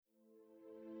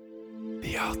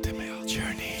Ultimate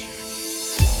Journey.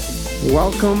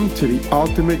 Welcome to The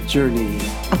Ultimate Journey,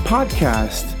 a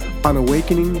podcast on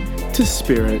awakening to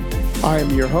spirit. I am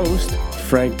your host,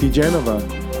 Frank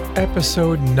DeGenova.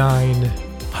 Episode 9.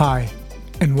 Hi,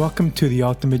 and welcome to The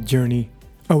Ultimate Journey,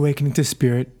 Awakening to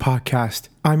Spirit podcast.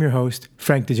 I'm your host,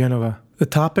 Frank DeGenova. The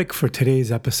topic for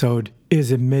today's episode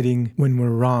is admitting when we're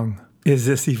wrong. Is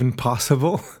this even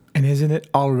possible? And isn't it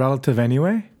all relative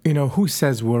anyway? You know, who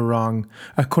says we're wrong?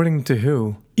 According to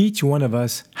who? Each one of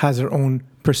us has our own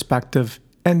perspective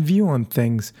and view on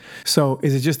things. So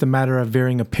is it just a matter of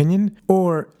varying opinion?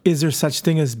 Or is there such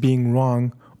thing as being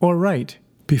wrong or right?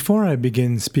 Before I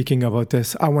begin speaking about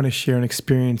this, I want to share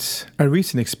a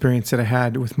recent experience that I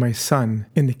had with my son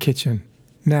in the kitchen.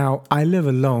 Now, I live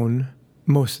alone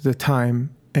most of the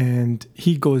time, and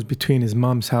he goes between his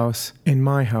mom's house and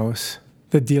my house.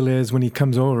 The deal is when he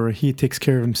comes over, he takes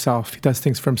care of himself. He does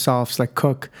things for himself, like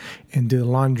cook and do the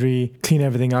laundry, clean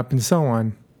everything up, and so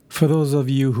on. For those of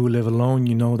you who live alone,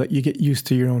 you know that you get used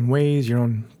to your own ways, your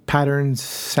own patterns,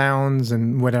 sounds,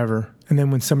 and whatever. And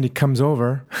then when somebody comes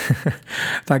over,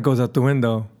 that goes out the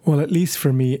window. Well, at least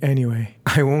for me anyway.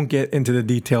 I won't get into the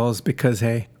details because,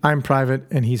 hey, I'm private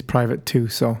and he's private too,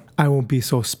 so I won't be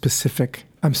so specific.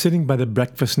 I'm sitting by the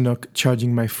breakfast nook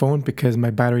charging my phone because my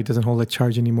battery doesn't hold a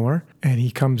charge anymore. And he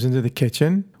comes into the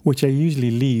kitchen, which I usually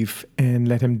leave and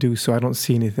let him do so I don't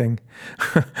see anything.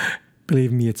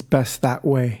 Believe me, it's best that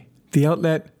way. The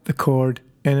outlet, the cord,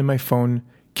 and in my phone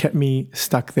kept me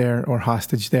stuck there or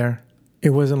hostage there.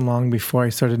 It wasn't long before I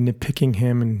started nitpicking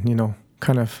him and,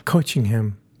 kind of coaching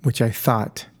him, which I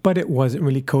thought. But it wasn't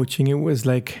really coaching. It was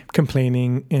like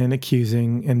complaining and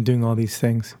accusing and doing all these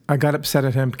things. I got upset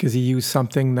at him because he used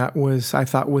something that I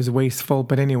thought was wasteful.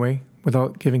 But anyway,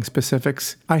 without giving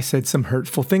specifics, I said some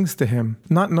hurtful things to him.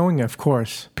 Not knowing, of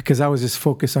course, because I was just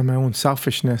focused on my own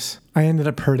selfishness. I ended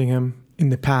up hurting him. In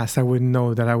the past, I wouldn't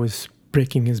know that I was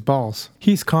breaking his balls.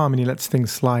 He's calm and he lets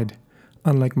things slide,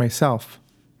 unlike myself,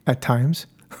 at times.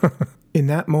 In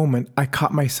that moment, I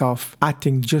caught myself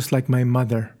acting just like my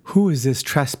mother. Who is this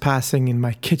trespassing in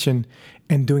my kitchen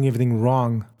and doing everything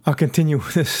wrong? I'll continue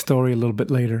with this story a little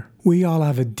bit later. We all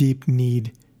have a deep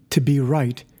need to be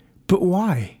right, but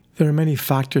why? There are many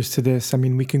factors to this.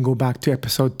 We can go back to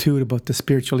episode 2 about the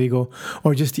spiritual ego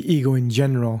or just the ego in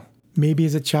general. Maybe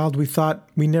as a child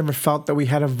we never felt that we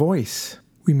had a voice.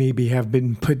 We maybe have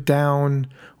been put down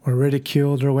or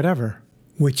ridiculed or whatever.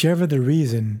 Whichever the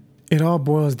reason, it all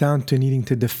boils down to needing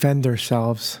to defend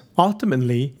ourselves.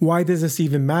 Ultimately, why does this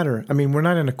even matter? We're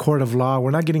not in a court of law.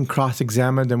 We're not getting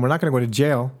cross-examined and we're not going to go to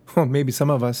jail. Well, maybe some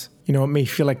of us. It may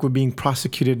feel like we're being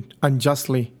prosecuted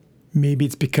unjustly. Maybe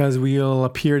it's because we'll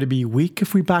appear to be weak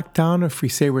if we back down or if we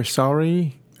say we're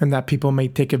sorry, and that people may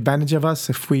take advantage of us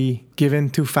if we give in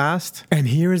too fast. And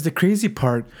here is the crazy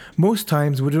part. Most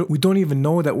times we don't even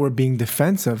know that we're being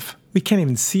defensive. We can't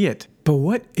even see it. But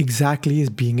what exactly is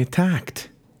being attacked?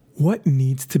 What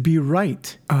needs to be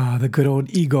right? The good old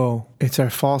ego. It's our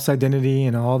false identity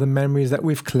and all the memories that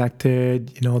we've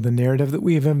collected, the narrative that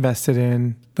we've invested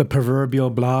in, the proverbial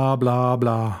blah, blah,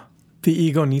 blah. The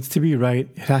ego needs to be right.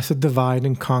 It has to divide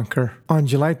and conquer. On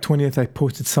July 20th, I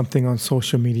posted something on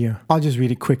social media. I'll just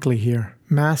read it quickly here.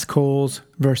 Mask holes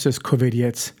versus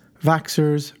COVIDiots.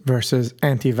 Vaxxers versus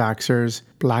anti-vaxxers.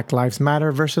 Black Lives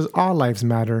Matter versus All Lives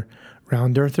Matter.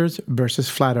 Round earthers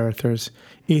versus flat earthers.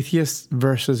 Atheists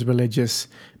versus religious.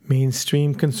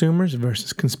 Mainstream consumers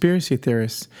versus conspiracy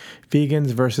theorists.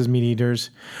 Vegans versus meat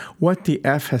eaters. What the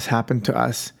F has happened to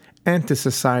us and to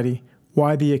society?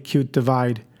 Why the acute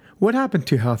divide? What happened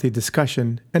to healthy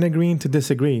discussion and agreeing to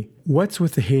disagree? What's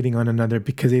with the hating on another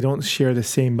because they don't share the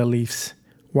same beliefs?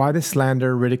 Why the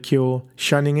slander, ridicule,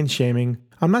 shunning, and shaming?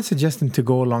 I'm not suggesting to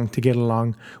go along to get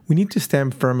along. We need to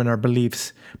stand firm in our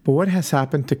beliefs. But what has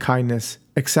happened to kindness,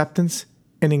 acceptance,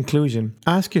 and inclusion?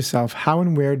 Ask yourself, how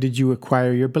and where did you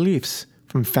acquire your beliefs?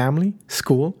 From family,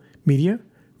 school, media,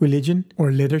 religion,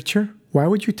 or literature? Why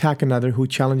would you attack another who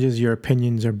challenges your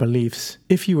opinions or beliefs?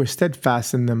 If you were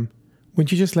steadfast in them,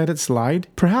 wouldn't you just let it slide?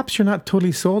 Perhaps you're not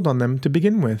totally sold on them to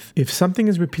begin with. If something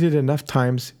is repeated enough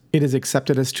times, it is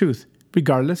accepted as truth,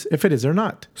 regardless if it is or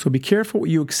not. So be careful what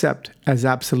you accept as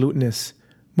absoluteness.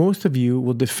 Most of you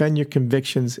will defend your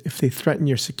convictions if they threaten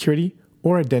your security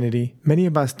or identity. Many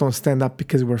of us don't stand up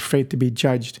because we're afraid to be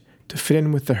judged, to fit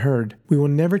in with the herd. We will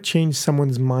never change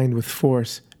someone's mind with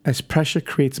force, as pressure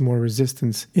creates more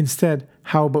resistance. Instead,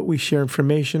 how about we share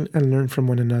information and learn from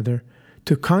one another?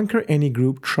 To conquer any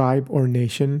group, tribe, or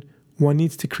nation, one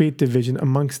needs to create division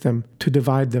amongst them to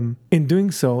divide them. In doing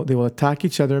so, they will attack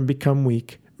each other and become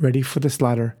weak, ready for the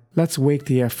slaughter. Let's wake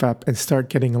the F up and start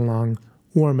getting along.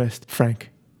 Warmest,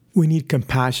 Frank. We need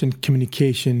compassion,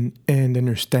 communication, and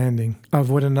understanding of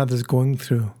what another's going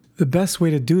through. The best way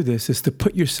to do this is to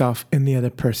put yourself in the other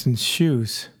person's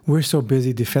shoes. We're so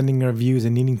busy defending our views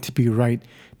and needing to be right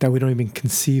that we don't even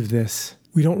conceive this.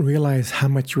 We don't realize how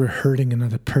much we're hurting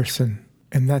another person.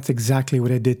 And that's exactly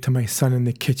what I did to my son in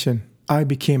the kitchen. I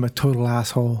became a total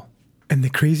asshole. And the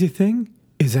crazy thing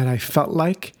is that I felt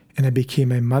like, and I became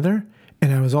my mother,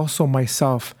 and I was also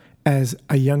myself as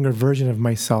a younger version of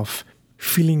myself,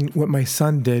 feeling what my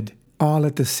son did all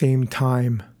at the same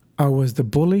time. I was the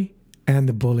bully and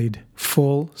the bullied.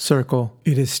 Full circle.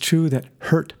 It is true that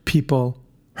hurt people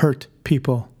hurt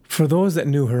people. For those that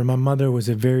knew her, my mother was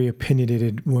a very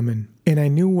opinionated woman. And I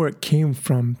knew where it came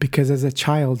from because as a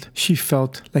child, she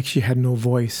felt like she had no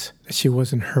voice, that she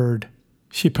wasn't heard.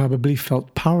 She probably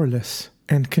felt powerless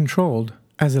and controlled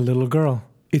as a little girl.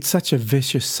 It's such a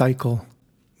vicious cycle.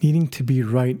 Needing to be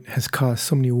right has caused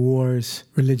so many wars,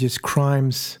 religious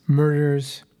crimes,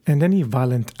 murders, and any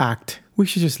violent act. We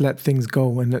should just let things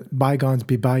go and let bygones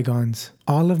be bygones.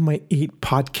 All of my 8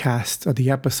 podcasts or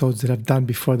the episodes that I've done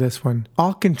before this one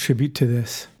all contribute to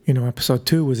this. Episode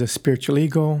 2 was a spiritual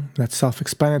ego. That's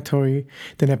self-explanatory.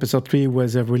 Then episode 3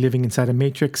 was we're living inside a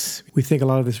matrix. We think a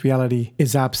lot of this reality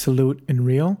is absolute and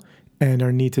real, and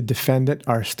our need to defend it,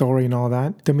 our story and all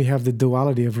that. Then we have the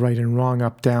duality of right and wrong,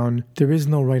 up, down. There is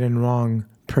no right and wrong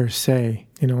per se.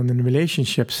 And then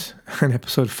relationships, in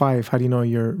episode 5, how do you know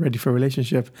you're ready for a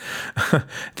relationship?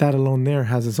 That alone there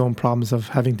has its own problems of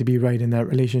having to be right in that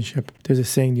relationship. There's a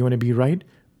saying, do you want to be right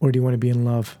or do you want to be in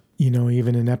love?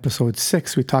 Even in episode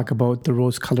 6, we talk about the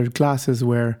rose-colored glasses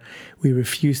where we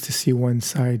refuse to see one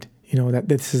side. That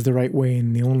this is the right way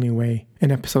and the only way.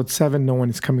 In episode 7, no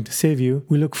one is coming to save you.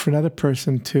 We look for another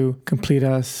person to complete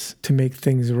us, to make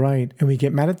things right. And we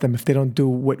get mad at them if they don't do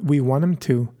what we want them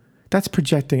to. That's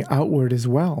projecting outward as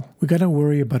well. We got to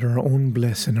worry about our own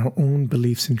bliss and our own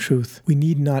beliefs and truth. We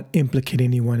need not implicate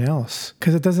anyone else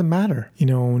because it doesn't matter.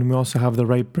 And we also have the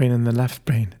right brain and the left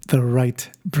brain. The right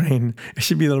brain. It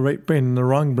should be the right brain and the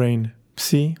wrong brain.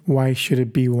 See, why should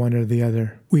it be one or the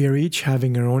other? We are each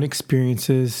having our own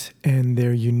experiences and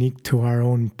they're unique to our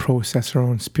own process, our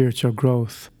own spiritual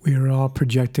growth. We are all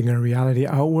projecting our reality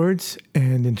outwards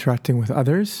and interacting with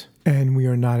others, and we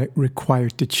are not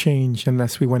required to change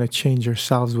unless we want to change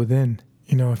ourselves within.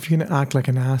 If you're going to act like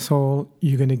an asshole,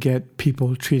 you're going to get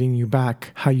people treating you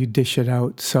back how you dish it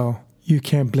out. So you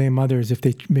can't blame others if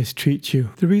they mistreat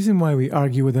you. The reason why we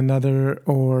argue with another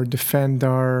or defend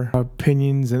our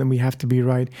opinions and then we have to be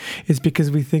right is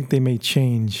because we think they may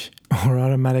change or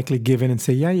automatically give in and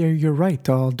say, yeah, you're right.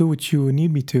 I'll do what you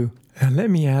need me to. And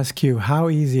let me ask you how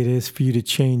easy it is for you to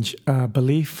change a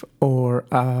belief or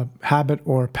a habit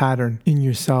or a pattern in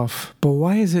yourself. But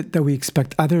why is it that we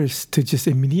expect others to just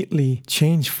immediately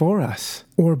change for us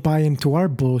or buy into our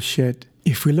bullshit?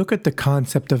 If we look at the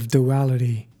concept of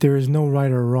duality, there is no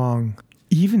right or wrong.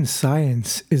 Even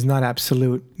science is not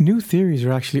absolute. New theories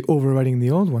are actually overriding the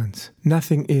old ones.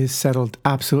 Nothing is settled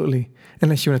absolutely,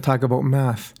 unless you want to talk about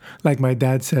math. Like my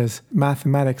dad says,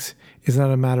 mathematics is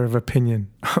not a matter of opinion.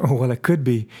 Well, it could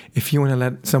be. If you want to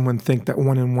let someone think that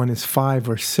 1 and 1 is 5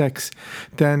 or 6,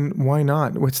 then why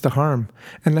not? What's the harm?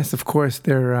 Unless, of course,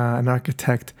 they're an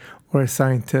architect or a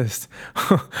scientist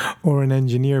or an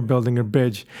engineer building a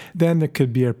bridge, then there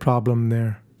could be a problem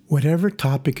there. Whatever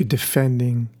topic you're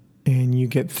defending and you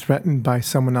get threatened by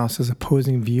someone else's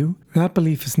opposing view, that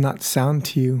belief is not sound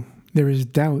to you. There is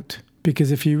doubt.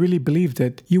 Because if you really believed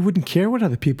it, you wouldn't care what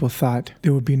other people thought.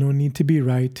 There would be no need to be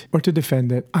right or to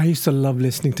defend it. I used to love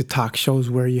listening to talk shows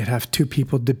where you'd have 2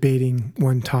 people debating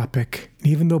one topic. And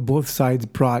even though both sides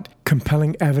brought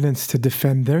compelling evidence to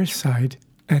defend their side,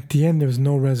 at the end there was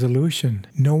no resolution.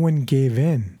 No one gave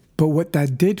in. But what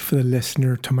that did for the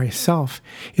listener, to myself,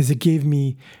 is it gave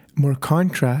me more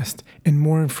contrast and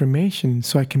more information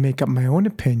so I can make up my own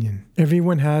opinion.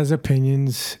 Everyone has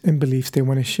opinions and beliefs they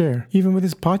want to share. Even with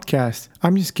this podcast,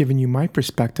 I'm just giving you my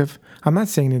perspective. I'm not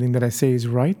saying anything that I say is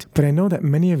right, but I know that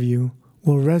many of you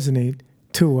will resonate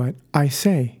to what I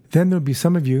say. Then there'll be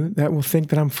some of you that will think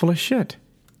that I'm full of shit.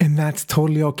 And that's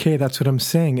totally okay. That's what I'm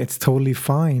saying. It's totally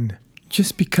fine.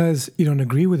 Just because you don't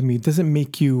agree with me doesn't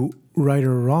make you right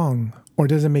or wrong, or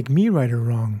doesn't make me right or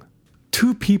wrong.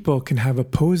 2 people can have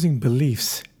opposing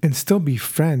beliefs and still be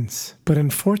friends. But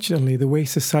unfortunately, the way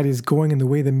society is going and the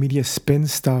way the media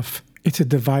spins stuff, it's a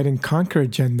divide and conquer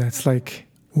agenda. It's like,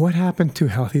 what happened to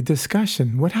healthy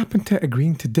discussion? What happened to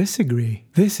agreeing to disagree?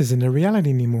 This isn't a reality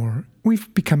anymore.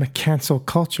 We've become a cancel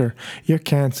culture. You're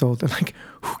canceled. Like,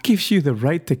 who gives you the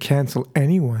right to cancel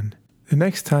anyone? The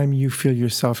next time you feel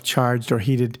yourself charged or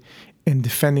heated and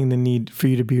defending the need for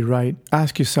you to be right.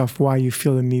 Ask yourself why you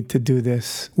feel the need to do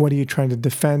this. What are you trying to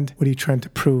defend? What are you trying to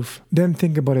prove? Then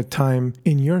think about a time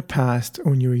in your past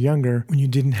when you were younger when you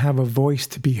didn't have a voice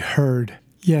to be heard.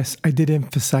 Yes, I did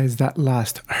emphasize that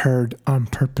last heard on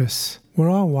purpose.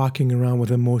 We're all walking around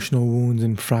with emotional wounds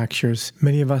and fractures.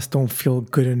 Many of us don't feel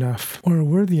good enough or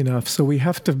worthy enough, so we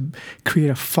have to create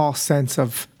a false sense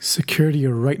of security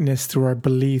or rightness through our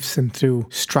beliefs and through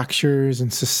structures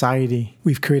and society.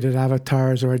 We've created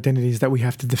avatars or identities that we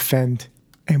have to defend,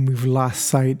 and we've lost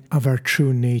sight of our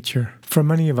true nature. For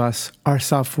many of us, our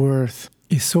self-worth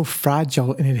is so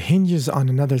fragile and it hinges on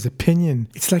another's opinion.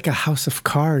 It's like a house of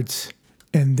cards.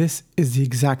 And this is the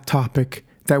exact topic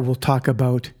that we'll talk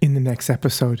about in the next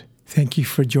episode. Thank you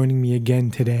for joining me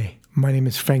again today. My name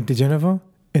is Frank DeGenova,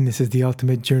 and this is the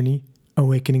Ultimate Journey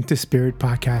Awakening to Spirit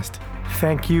podcast.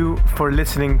 Thank you for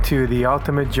listening to the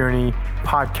Ultimate Journey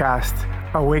podcast,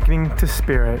 Awakening to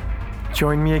Spirit.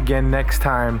 Join me again next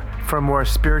time for more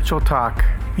spiritual talk.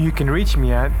 You can reach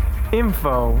me at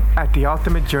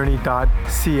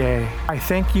info@theultimatejourney.ca. I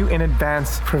thank you in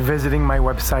advance for visiting my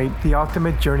website,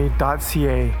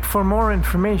 theultimatejourney.ca, for more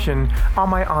information on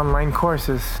my online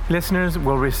courses. Listeners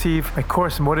will receive a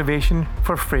course motivation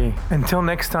for free. Until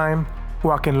next time,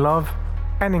 walk in love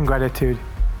and in gratitude.